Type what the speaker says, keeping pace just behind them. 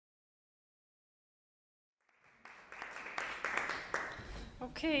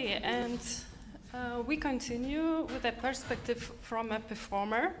Okay, and we continue with a perspective from a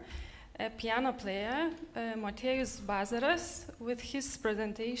performer, a piano player, Motiejus Bazaras, with his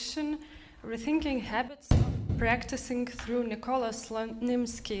presentation, Rethinking Habits of Practicing through Nicolas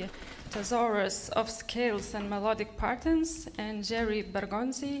SLONIMSKY, Thesaurus of Scales and Melodic Patterns, and Jerry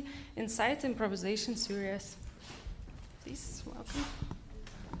Bergonzi, Insight Improvisation Series. Please, welcome.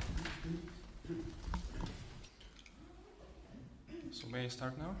 So may I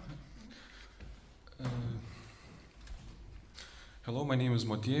start now? Hello, my name is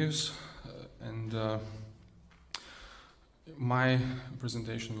Motiejus, and my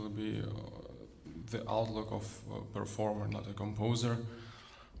presentation will be the outlook of a performer, not a composer,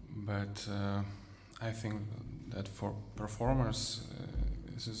 but I think that for performers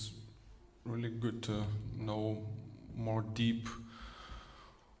this is really good to know more deep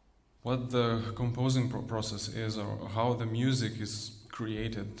what the composing process is, or how the music is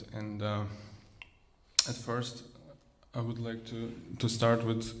created. And at first I would like to start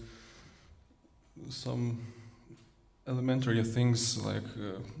with some elementary things like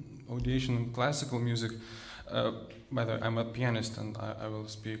audiation in classical music. By the way, I'm a pianist, and I will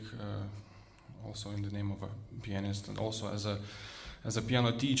speak also in the name of a pianist, and also as a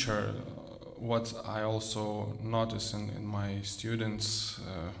piano teacher. What I also notice in my students,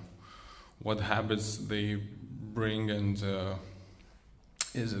 what habits they bring, and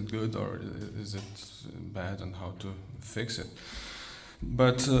is it good or is it bad, and how to fix it.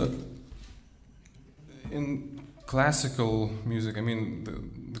 But in classical music, I mean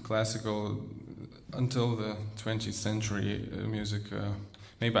the classical until the 20th century music,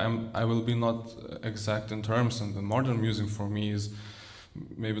 maybe I will be not exact in terms, and the modern music for me is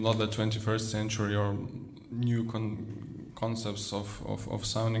maybe not the 21st century or new concepts of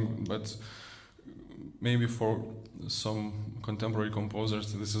sounding, but maybe for some contemporary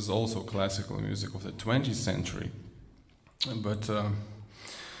composers this is also classical music of the 20th century. But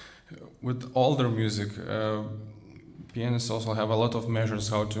with older music, pianists also have a lot of measures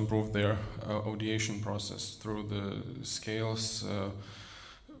how to improve their audiation process through the scales,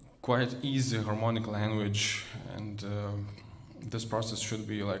 quite easy harmonic language, and this process should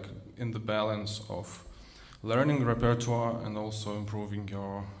be like in the balance of learning repertoire and also improving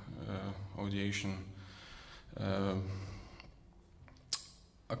your audiation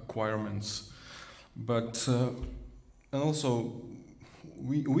acquirements. But and also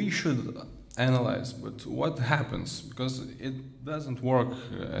we should analyze, but what happens, because it doesn't work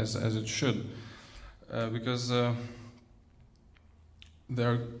as it should, because there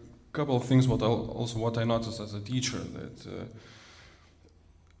are a couple of things what I noticed as a teacher, that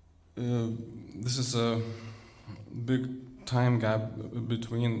this is a big time gap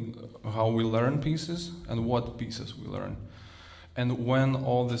between how we learn pieces and what pieces we learn. And when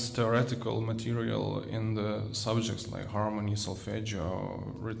all this theoretical material in the subjects like harmony,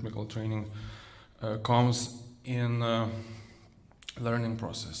 solfeggio, rhythmical training comes in learning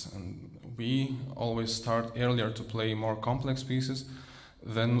process, and we always start earlier to play more complex pieces,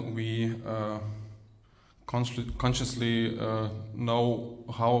 then we consciously know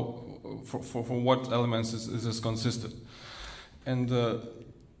how for what elements is this consisted. And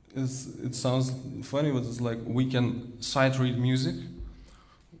it sounds funny, but it's like we can sight read music,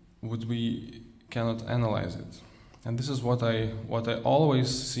 but we cannot analyze it. And this is what I always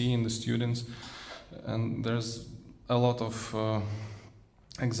see in the students. And there's a lot of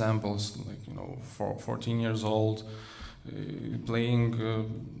examples, like, you know, for 14 years old,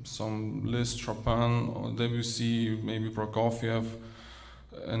 playing some Liszt, Chopin, or Debussy, maybe Prokofiev,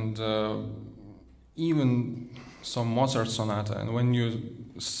 and even some Mozart sonata. And when you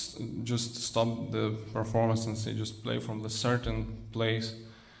just stop the performance and say just play from the certain place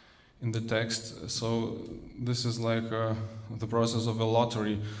in the text, so this is like the process of a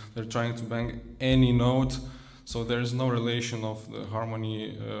lottery. They're trying to bang any note, so there is no relation of the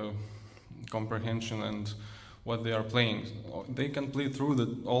harmony comprehension and what they are playing. They can play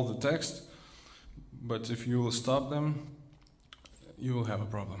through all the text, but if you will stop them, you will have a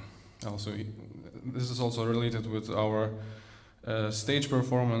problem. Also, this is also related with our stage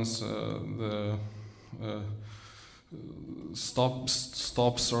performance, the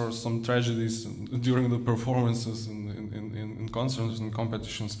stops or some tragedies during the performances in concerts and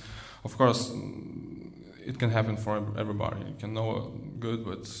competitions. Of course, it can happen for everybody. You can know good,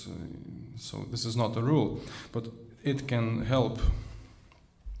 but so this is not a rule, but it can help.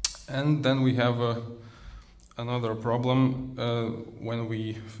 And then we have another problem when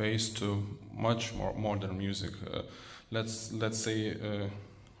we face to much more modern music. Let's say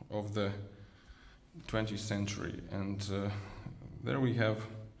of the 20th century, and there we have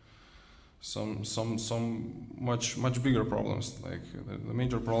some much bigger problems. Like the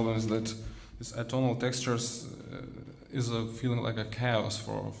major problem is that this atonal textures is a feeling like a chaos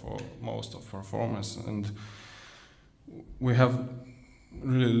for most of performers, and we have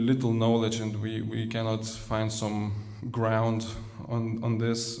really little knowledge, and we cannot find some ground on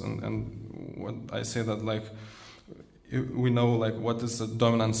this. And what I say that, like, we know like what is a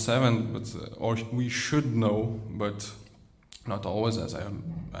dominant 7, but or we should know, but not always, as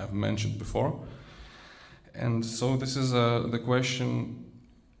I've mentioned before. And so this is the question: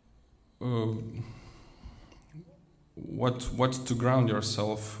 what to ground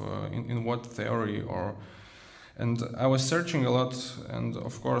yourself in what theory or. And I was searching a lot, and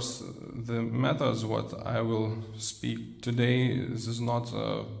of course, the methods what I will speak today, this is not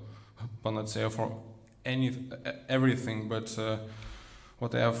a panacea for everything, but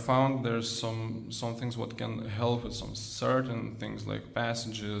what I have found, there's some things what can help with some certain things like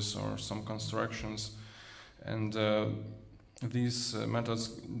passages or some constructions, and these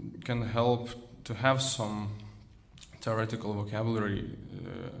methods can help to have some theoretical vocabulary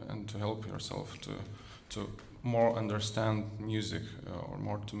and to help yourself to more understand music or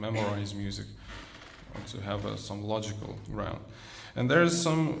more to memorize music or to have some logical ground. And there is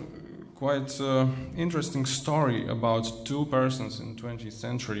some quite interesting story about two persons in 20th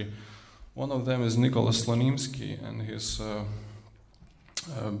century. One of them is Nicolas SLONIMSKY and his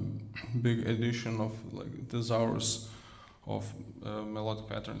big edition of like thesaurus of melodic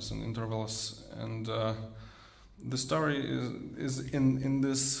patterns and intervals. And the story is in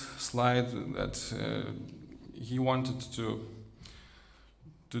this slide that he wanted to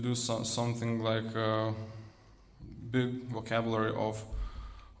do something like a big vocabulary of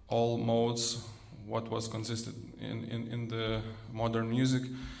all modes, what was consisted in the modern music,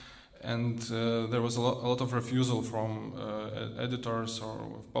 and there was a lot of refusal from editors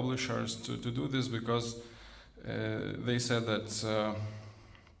or publishers to do this, because they said that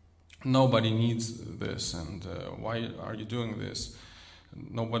nobody needs this, and why are you doing this?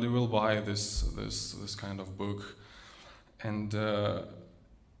 Nobody will buy this kind of book. And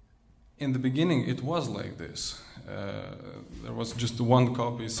in the beginning it was like this. There was just one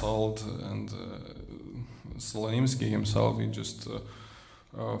copy sold, and SLONIMSKY himself, he just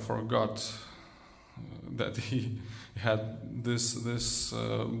forgot that he had this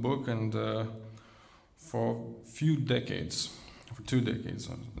book, and for few decades, for 2 decades,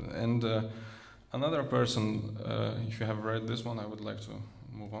 and another person, if you have read this one, I would like to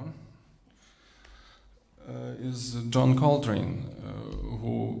move on, is John Coltrane,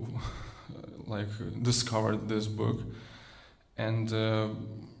 who discovered this book, and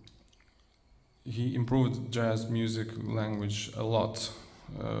he improved jazz music language a lot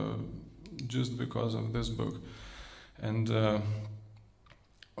just because of this book. And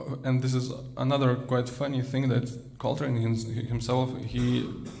this is another quite funny thing, that Coltrane himself,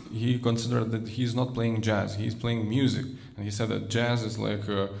 he considered that he's not playing jazz, he's playing music. And he said that jazz is like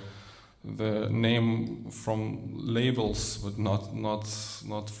the name from labels, but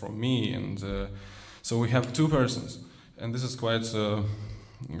not from me. And so we have two persons, and this is quite a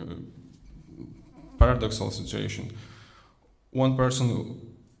paradoxical situation. One person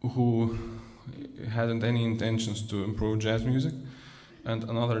who hadn't any intentions to improve jazz music, and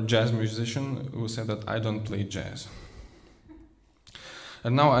another jazz musician who said that I don't play jazz.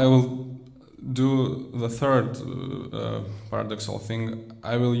 And now I will do the third paradoxical thing.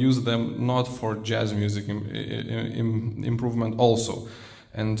 I will use them not for jazz music improvement also.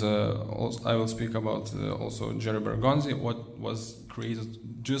 And also I will speak about also Jerry Bergonzi, what was created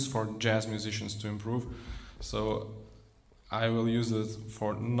just for jazz musicians to improve. So I will use it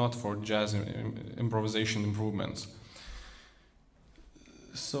not for jazz improvisation improvements.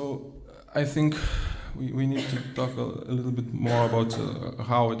 So I think we need to talk a little bit more about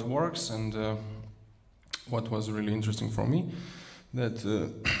how it works, and what was really interesting for me, that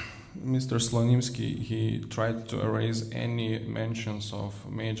Mr. SLONIMSKY, he tried to erase any mentions of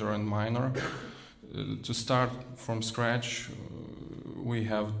major and minor. To start from scratch, we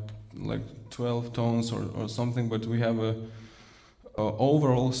have like 12 tones or something, but we have a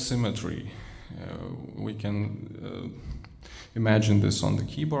overall symmetry. We can imagine this on the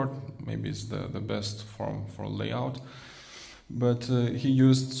keyboard. Maybe it's the best form for layout. But he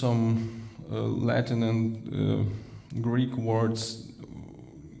used some Latin and Greek words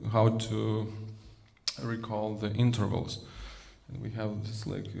how to recall the intervals. And we have this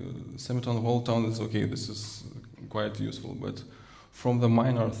like semitone, whole tone. That's okay. This is quite useful. But from the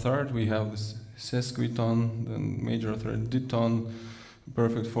minor third, we have this sesquitone, then major third ditone,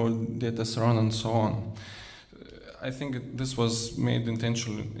 perfect for diatessaron, and so on. I think this was made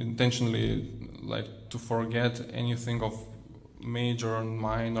intentionally, like to forget anything of major and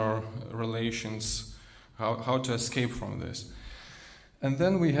minor relations, how to escape from this. And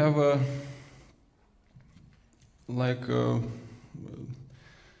then we have a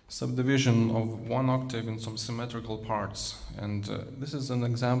subdivision of one octave in some symmetrical parts, and this is an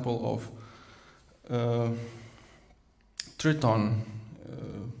example of triton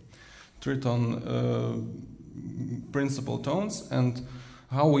principal tones, and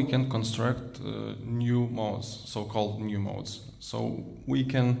how we can construct new modes, so-called new modes. So we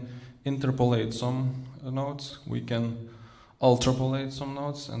can interpolate some notes, we can ultrapolate some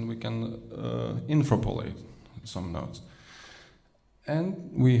notes, and we can infrapolate some notes.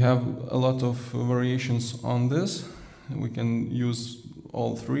 And we have a lot of variations on this. We can use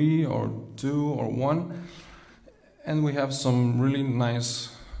all three, or two, or one, and we have some really nice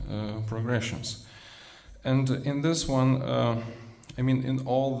progressions. And in this one, I mean, in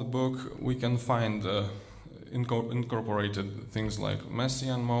all the book, we can find incorporated things like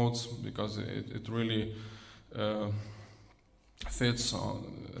Messiaen modes, because it really fits,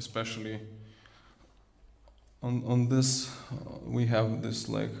 especially on this. We have this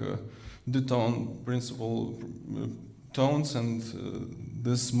like ditone principal tones, and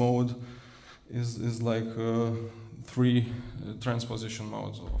this mode is like three transposition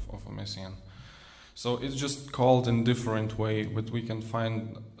modes of a Messiaen. So it's just called in different way, but we can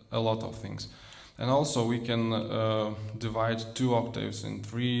find a lot of things. And also we can divide 2 octaves in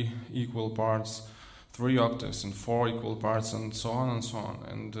 3 equal parts, 3 octaves in 4 equal parts, and so on and so on.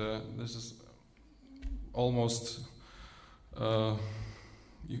 And this is almost,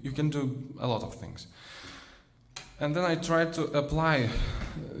 you can do a lot of things. And then I try to apply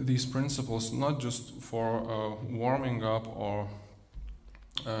these principles not just for warming up or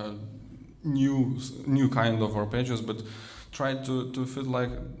new kind of arpeggios, but try to feel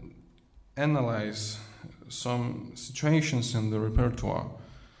like analyze some situations in the repertoire.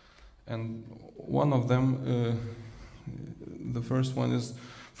 And one of them, the first one is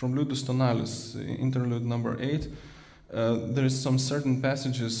from Ludus Tonalis, interlude number 8. There is some certain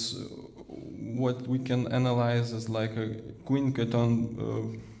passages what we can analyze as like a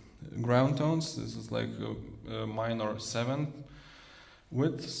quinqueton ground tones. This is like a minor 7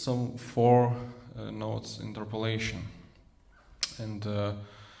 with some 4 notes interpolation. And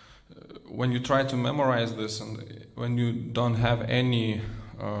when you try to memorize this, and when you don't have any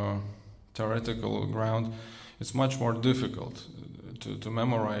theoretical ground, it's much more difficult to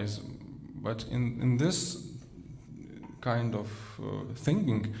memorize. But in this kind of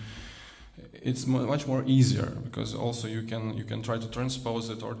thinking, it's much more easier, because also you can try to transpose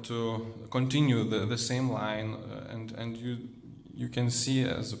it or to continue the same line, and you can see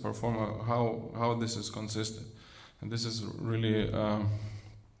as a performer how this is consistent, and this is really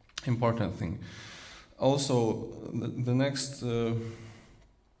important thing. Also, the next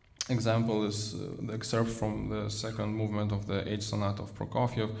example is the excerpt from the second movement of the H Sonata of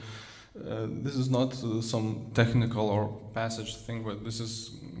Prokofiev. This is not some technical or passage thing, but this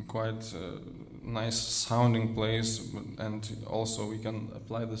is quite nice sounding place, and also we can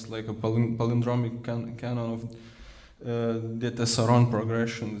apply this like a palindromic canon of the Tessaron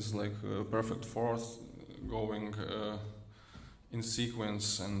progression. Is like a perfect fourth going in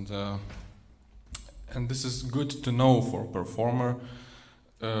sequence, and this is good to know for performer.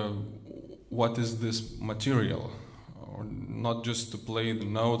 What is this material, or not just to play the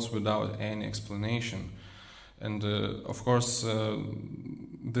notes without any explanation. And of course,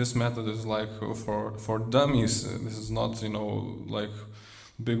 this method is like for dummies. This is not, like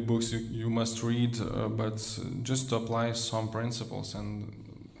big books you must read, but just to apply some principles, and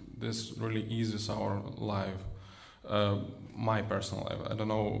this really eases our life. My personal life. I don't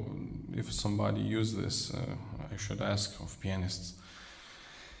know if somebody used this. I should ask of pianists.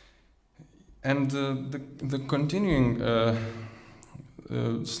 And the continuing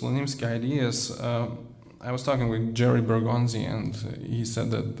SLONIMSKY ideas, I was talking with Jerry Bergonzi, and he said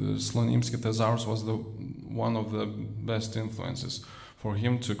that the SLONIMSKY Thesaurus was one of the best influences for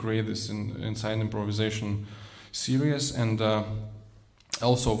him to create this inside improvisation series. And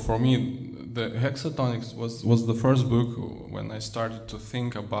also for me, the Hexatonics was the first book when I started to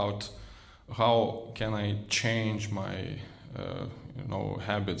think about how can I change my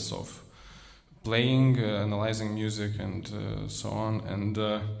habits of playing, analyzing music, and so on.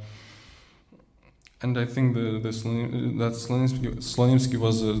 And I think that SLONIMSKY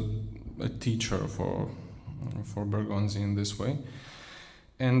was a teacher for Bergonzi in this way.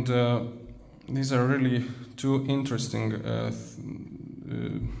 And these are really 2 interesting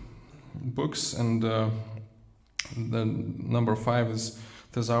books, and The number 5 is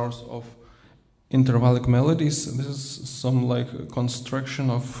thesaurus of intervallic melodies. This is some like construction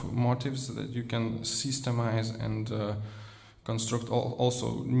of motifs that you can systemize and construct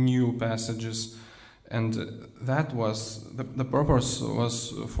also new passages. And that was the purpose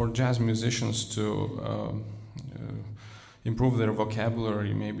was for jazz musicians to improve their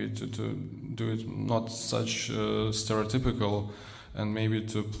vocabulary, maybe to do it not such stereotypical, and maybe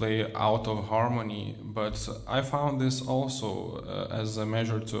to play out of harmony. But I found this also as a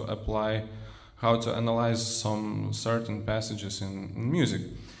measure to apply how to analyze some certain passages in music.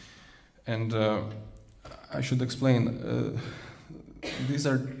 And I should explain, these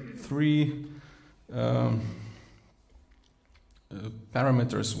are 3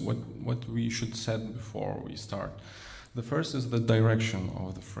 parameters what we should set before we start. The first is the direction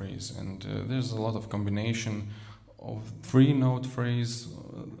of the phrase, and there's a lot of combination of 3-note phrase.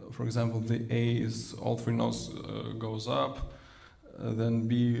 For example, the A is all 3 notes goes up, then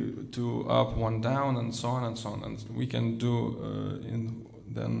B 2 up, 1 down, and so on and so on. And we can do in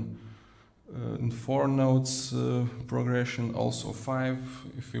 4 notes progression, also 5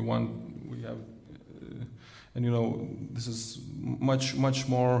 if we want. We have, and you know, this is much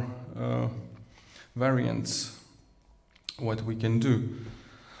more variants what we can do.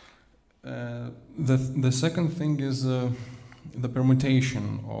 The second thing is the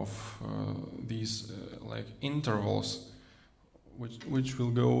permutation of these like intervals, which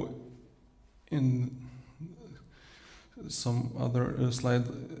will go in some other slide.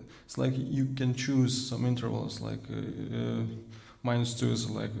 It's like you can choose some intervals, like -2 is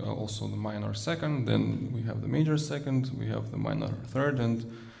like also the minor second. Then we have the major second, we have the minor third,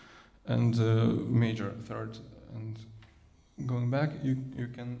 and major third. And going back, you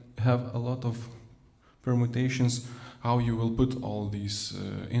can have a lot of permutations how you will put all these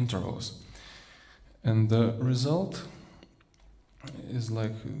intervals. And the result is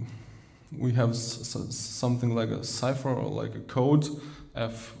like we have something like a cipher or like a code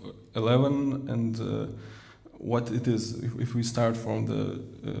F11, and what it is if we start from the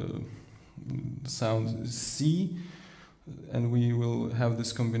sound C, and we will have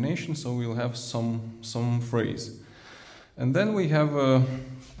this combination, so we'll have some phrase. And then we have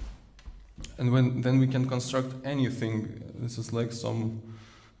then we can construct anything. This is like some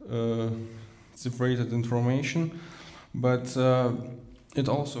separated information, but it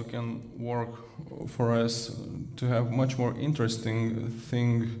also can work for us to have much more interesting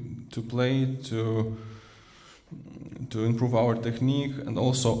thing to play, to improve our technique and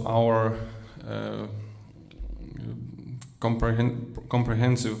also our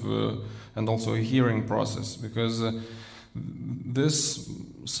comprehensive and also hearing process, because this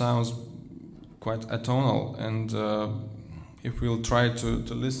sounds quite atonal, and if we'll try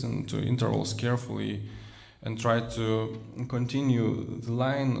to listen to intervals carefully and try to continue the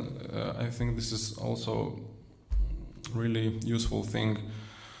line, I think this is also really useful thing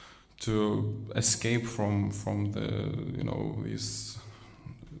to escape from the this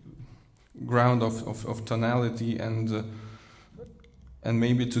ground of tonality, and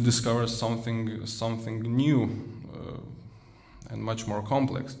maybe to discover something new and much more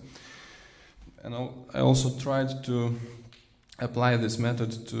complex. And I also tried to apply this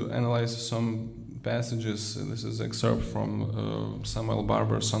method to analyze some passages. This is excerpt from Samuel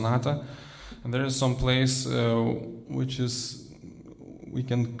Barber Sonata, and there is some place which is, we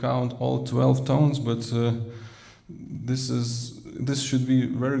can count all 12 tones, but this should be a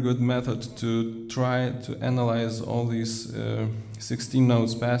very good method to try to analyze all these 16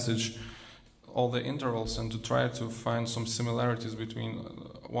 notes passage, all the intervals, and to try to find some similarities between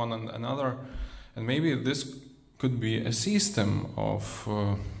one and another. And maybe this could be a system of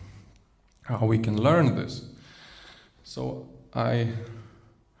how we can learn this. So I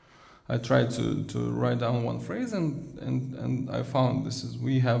tried to write down one phrase, and I found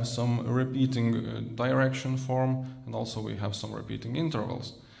we have some repeating direction form, and also we have some repeating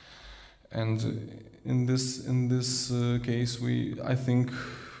intervals. And in this case, I think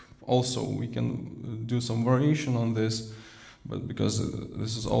also we can do some variation on this, but because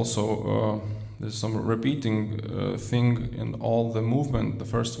this is also there's some repeating thing in all the movement. The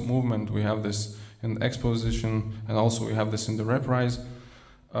first movement, we have this in the exposition, and also we have this in the reprise.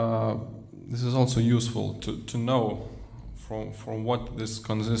 This is also useful to know from what this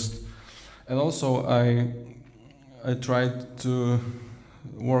consists. And also I tried to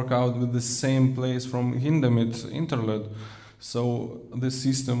work out with the same place from Hindemith interlude. So this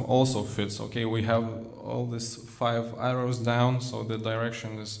system also fits. Okay, we have all these 5 arrows down, so the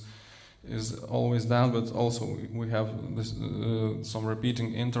direction is always down, but also we have this, some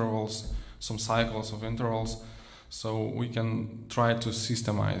repeating intervals, some cycles of intervals. So we can try to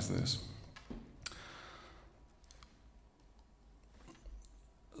systemize this.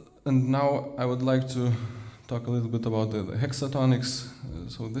 And now I would like to talk a little bit about the hexatonics.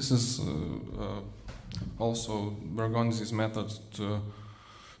 So this is also Bergonzi's method to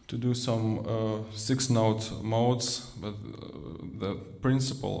do some 6-note modes, but the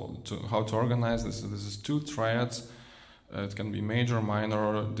principle to how to organize this is 2 triads. It can be major,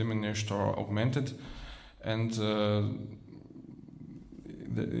 minor, diminished, or augmented, and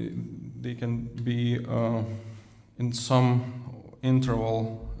they can be in some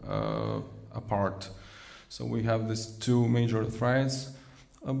interval apart. So we have these 2 major triads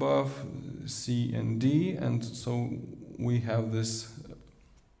above, C and D, and so we have this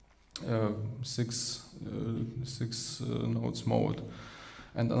 6 notes mode.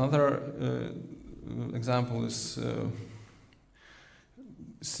 And another example is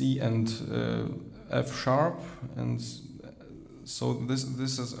C and F sharp, and so this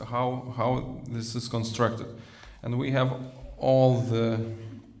is how this is constructed, and we have all the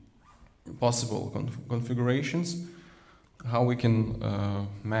possible configurations how we can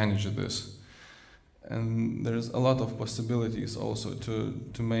manage this, and there's a lot of possibilities also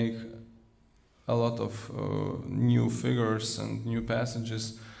to make a lot of new figures and new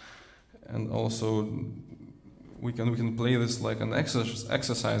passages, and also we can play this like an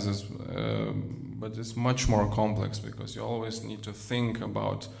exercises, but it's much more complex because you always need to think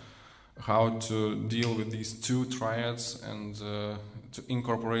about how to deal with these 2 triads and to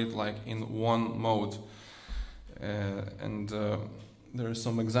incorporate like in one mode. And there are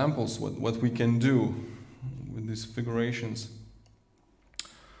some examples what we can do with these figurations.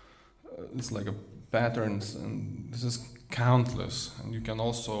 It's like a patterns, and this is countless. And you can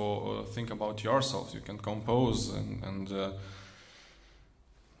also think about yourself. You can compose and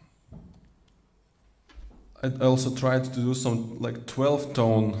I also tried to do some like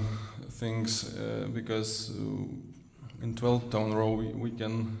 12-tone things because in 12-tone row we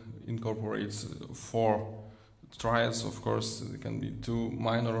can incorporate 4 triads. Of course, it can be 2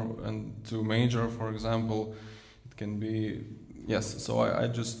 minor and 2 major, for example. It can be, yes. So I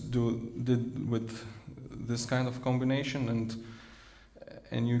just did with this kind of combination,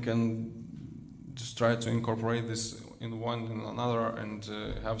 and you can just try to incorporate this in one in another and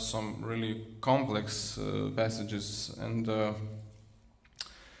have some really complex passages, and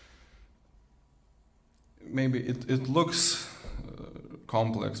maybe it looks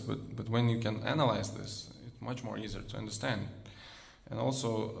complex, but when you can analyze this, it's much more easier to understand. And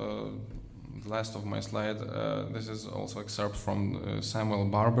also, the last of my slide, this is also excerpt from Samuel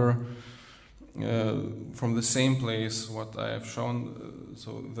Barber, from the same place what I have shown.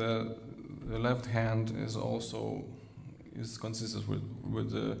 So the left hand is also consistent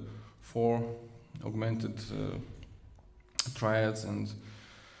with the 4 augmented triads, and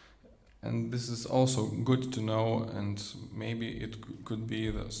this is also good to know, and maybe it could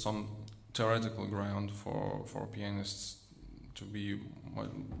be some theoretical ground for pianists to be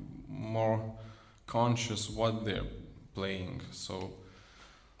more conscious what they're playing. So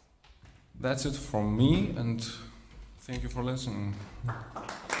that's it from me, and thank you for listening.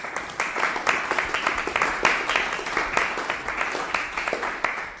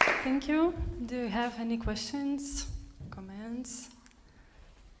 Thank you. Do you have any questions, comments?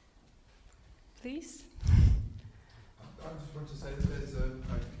 Please. I just want to say that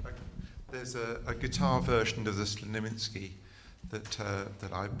there's a guitar version of the SLONIMSKY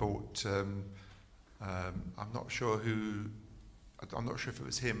that I bought. I'm not sure if it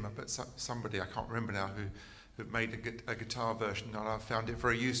was him, but somebody, I can't remember now, who made a guitar version, and I found it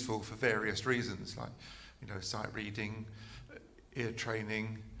very useful for various reasons, like sight reading, ear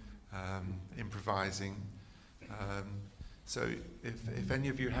training, improvising. So if any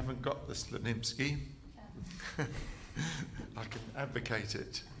of you haven't got the SLONIMSKY, I can advocate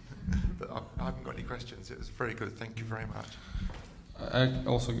it. But I haven't got any questions. It was very good. Thank you very much. I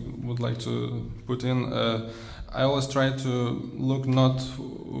also would like to put in, I always try to look not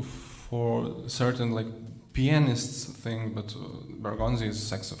for certain like pianists thing, but Bergonzi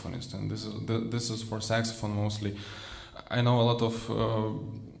is a saxophonist, and this is for saxophone mostly. I know a lot of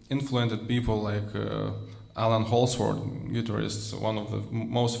influenced people like Alan Holsworth, guitarist, one of the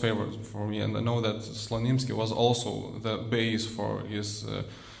most favorite for me, and I know that SLONIMSKY was also the base for his,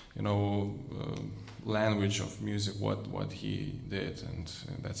 language of music, what he did, and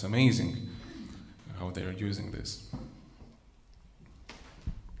that's amazing how they're using this.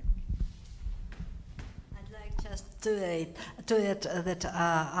 I'd like just to add that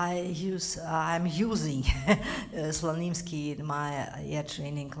I'm using SLONIMSKY in my ear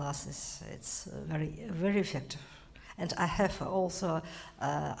training classes. It's very, very effective. And I have also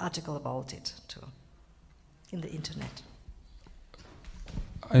an article about it too, in the internet.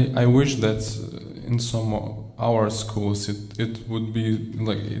 I wish that in some of our schools it would be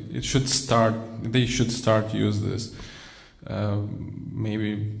like it should start. They should start use this.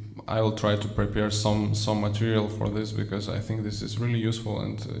 Maybe I will try to prepare some material for this, because I think this is really useful,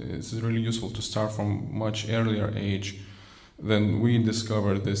 and it's really useful to start from much earlier age than we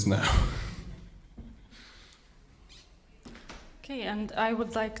discovered this now. Okay, and I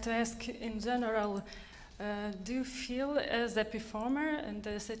would like to ask in general. Do you feel as a performer and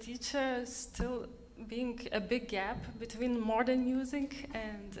as a teacher still being a big gap between modern music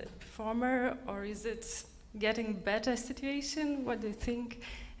and performer, or is it getting better situation? What do you think,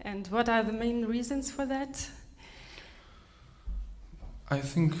 and what are the main reasons for that? I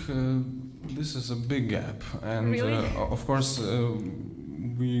think this is a big gap, and really? Of course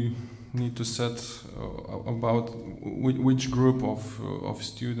we need to set about which group of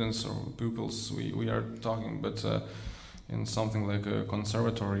students or pupils we are talking, but in something like a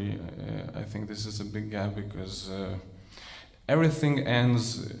conservatory, I think this is a big gap, because everything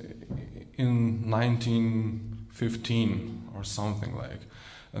ends in 1915 or something like,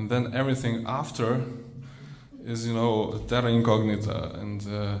 and then everything after is, you know, terra incognita, and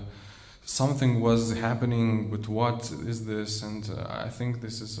something was happening, but what is this? And I think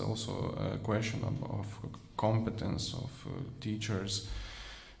this is also a question of competence of teachers.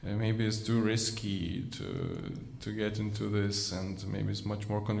 Maybe it's too risky to get into this, and maybe it's much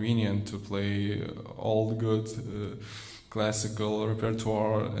more convenient to play all the good classical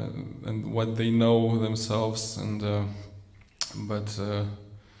repertoire and what they know themselves. And but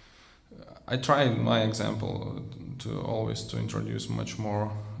I tried my example to always to introduce much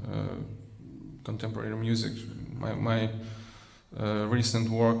more contemporary music. My recent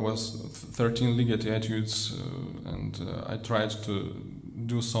work was 13 Ligeti etudes, and I tried to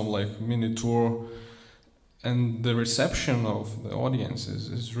do some like mini tour, and the reception of the audience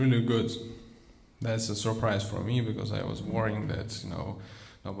is really good. That's a surprise for me, because I was worrying that, you know,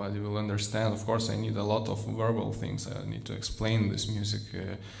 nobody will understand. Of course, I need a lot of verbal things. I need to explain this music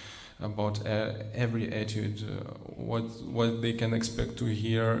about every etude, what they can expect to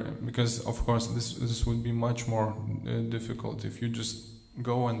hear, because of course this would be much more difficult if you just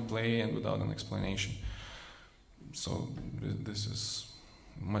go and play and without an explanation. So this is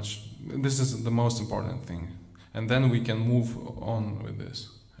the most important thing, and then we can move on with this,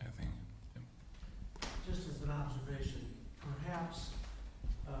 I think. Just as an observation, perhaps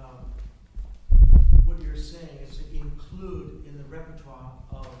what you're saying is to include in the repertoire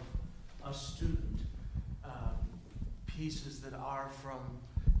of a student pieces that are from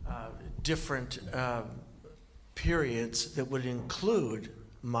different periods that would include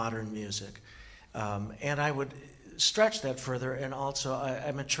modern music. And I would stretch that further, and also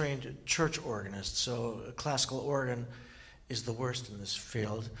I'm a trained church organist, so classical organ is the worst in this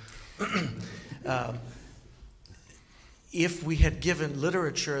field. If we had given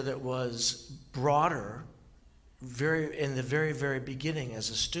literature that was broader in the very, very beginning as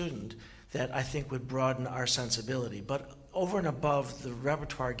a student, that I think would broaden our sensibility. But over and above the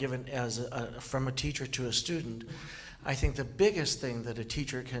repertoire given as from a teacher to a student, I think the biggest thing that a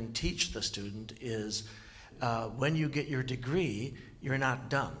teacher can teach the student is when you get your degree, you're not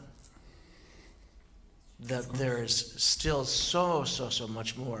done. That there is still so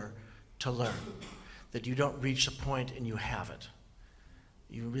much more to learn. That you don't reach a point and you have it.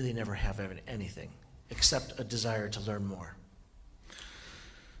 You really never have anything, except a desire to learn more.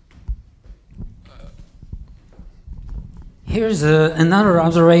 Here's another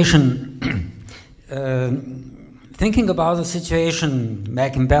observation. Thinking about the situation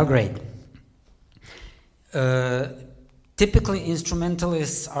back in Belgrade, typically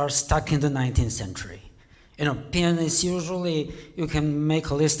instrumentalists are stuck in the 19th century. You know, pianists usually, you can make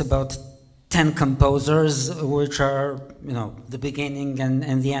a list about 10 composers, which are, you know, the beginning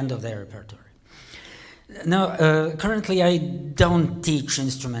and the end of their repertoire. Now, currently I don't teach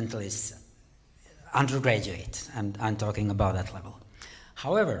instrumentalists. Undergraduate, I'm talking about that level.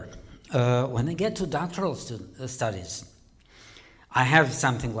 However, when I get to doctoral studies, I have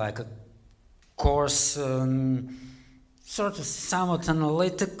something like a course, sort of somewhat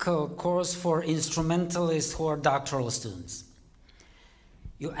analytical course for instrumentalists who are doctoral students.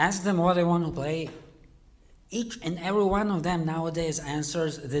 You ask them what they want to play, each and every one of them nowadays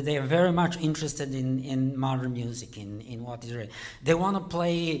answers that they are very much interested in modern music, in what is real. They want to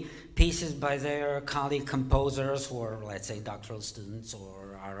play pieces by their colleague composers who are, let's say, doctoral students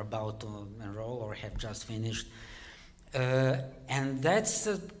or are about to enroll or have just finished. And that's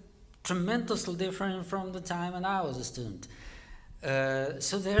tremendously different from the time when I was a student.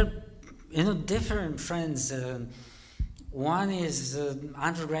 So there are different trends. One is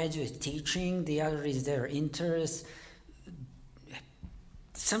undergraduate teaching, the other is their interest.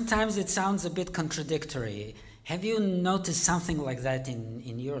 Sometimes it sounds a bit contradictory. Have you noticed something like that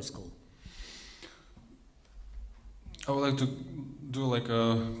in your school? I would like to do like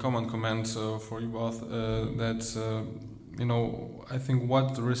a common comment for you both that I think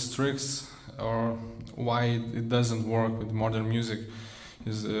what restricts or why it doesn't work with modern music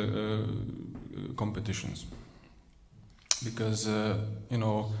is competitions, because I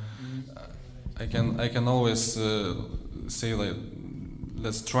can always say like,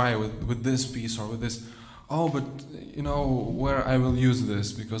 let's try with this piece or with this. Oh, but where I will use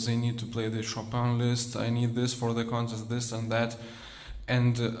this, because I need to play the Chopin list, I need this for the contest, this and that,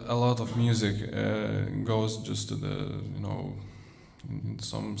 and a lot of music goes just to the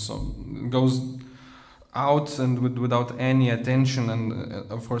some goes out and without any attention, and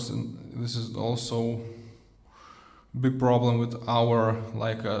of course this is also big problem with our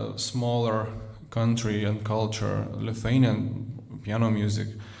like a smaller country and culture, Lithuanian piano music,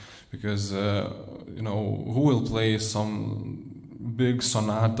 because who will play some big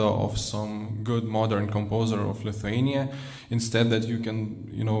sonata of some good modern composer of Lithuania instead that you can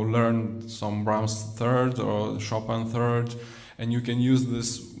learn some Brahms third or Chopin third, and you can use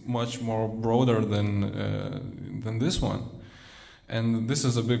this much more broader than this one. And this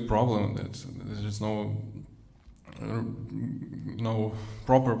is a big problem, that there is no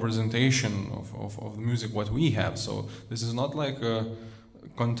proper presentation of the music what we have. So this is not like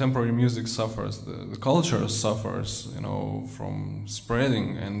contemporary music suffers, the culture suffers, from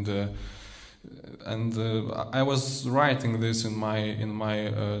spreading, and I was writing this in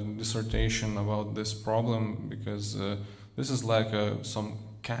my dissertation about this problem, because this is like some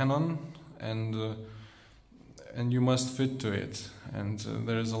canon, and you must fit to it, and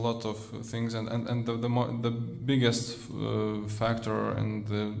there is a lot of things, and the biggest factor and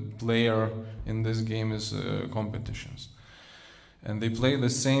the player in this game is competitions. And they play the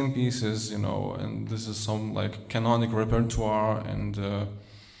same pieces, and this is some like canonic repertoire. And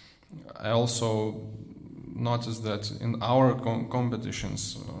I also noticed that in our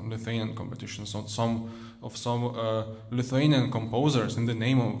competitions, Lithuanian competitions, some Lithuanian composers, in the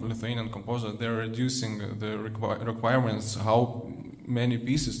name of Lithuanian composer, they're reducing the requirements, how many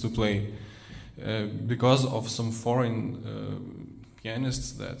pieces to play, because of some foreign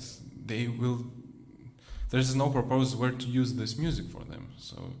pianists that they will. There's no purpose where to use this music for them,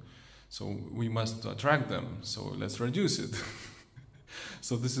 so we must attract them. So let's reduce it.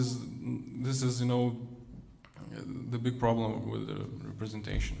 So this is the big problem with the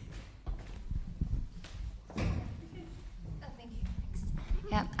representation. Thank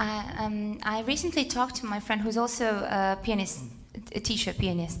you. Yeah, I recently talked to my friend who's also a pianist, a teacher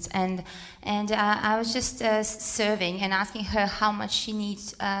pianist, and I was just serving and asking her how much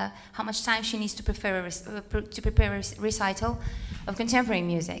time she needs to prepare a recital of contemporary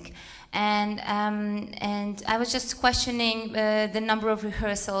music, and I was just questioning the number of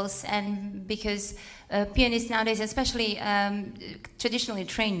rehearsals, and because pianists nowadays, especially traditionally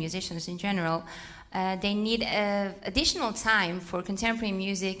trained musicians in general, they need additional time for contemporary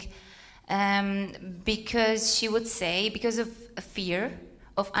music. Because she would say, because of a fear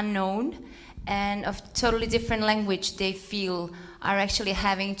of unknown and of totally different language they feel are actually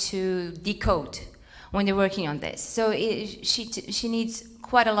having to decode when they're working on this. So she needs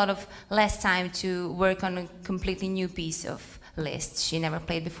quite a lot of less time to work on a completely new piece of Liszt she never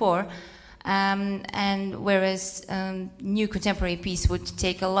played before. And whereas new contemporary piece would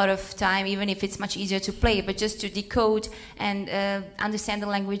take a lot of time, even if it's much easier to play, but just to decode and understand the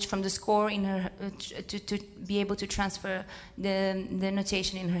language from the score in her, to be able to transfer the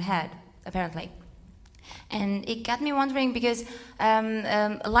notation in her head, apparently. And it got me wondering, because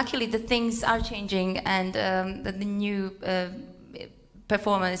luckily the things are changing, and the new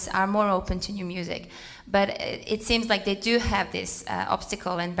performers are more open to new music. But it seems like they do have this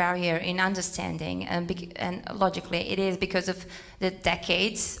obstacle and barrier in understanding, and logically it is because of the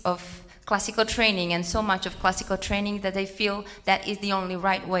decades of classical training, and so much of classical training that they feel that is the only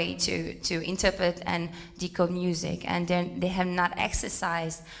right way to interpret and decode music, and they have not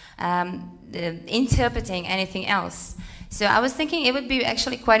exercised interpreting anything else. So I was thinking it would be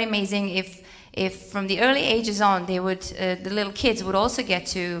actually quite amazing if from the early ages on, they would the little kids would also get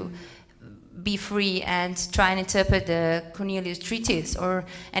to be free and try and interpret the Cornelius Treatise or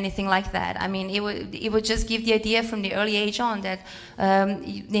anything like that. I mean, it would just give the idea from the early age on that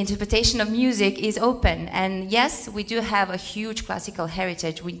the interpretation of music is open. And yes, we do have a huge classical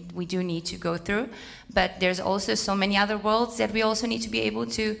heritage we do need to go through, but there's also so many other worlds that we also need to be able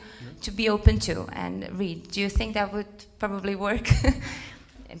to be open to and read. Do you think that would probably work?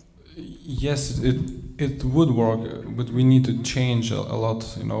 Yes, it would work, but we need to change a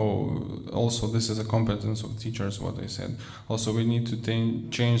lot, you know. Also, this is a competence of teachers, what I said. Also, we need to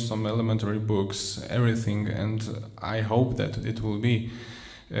change some elementary books, everything, and I hope that it will be.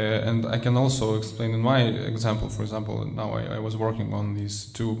 And I can also explain in my example, for example, now I was working on these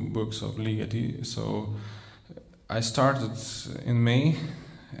 2 books of Ligeti, so I started in May,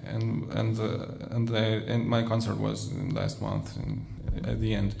 and my concert was last month at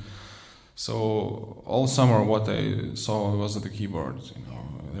the end. So all summer, what I saw was the keyboard. You know,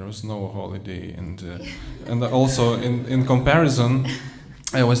 there was no holiday, and also in comparison,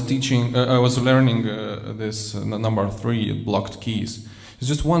 I was teaching. I was learning this number 3 blocked keys. It's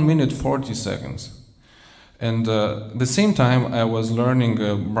just 1 minute 40 seconds, and at the same time I was learning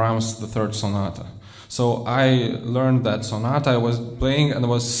Brahms' the 3rd Sonata. So I learned that sonata. I was playing and I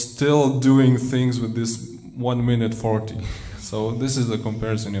was still doing things with this 1 minute 40. So this is the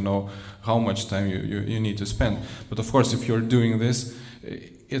comparison, you know, how much time you need to spend. But of course, if you're doing this,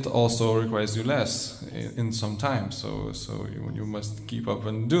 it also requires you less in some time. So you must keep up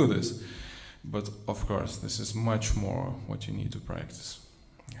and do this. But of course, this is much more what you need to practice.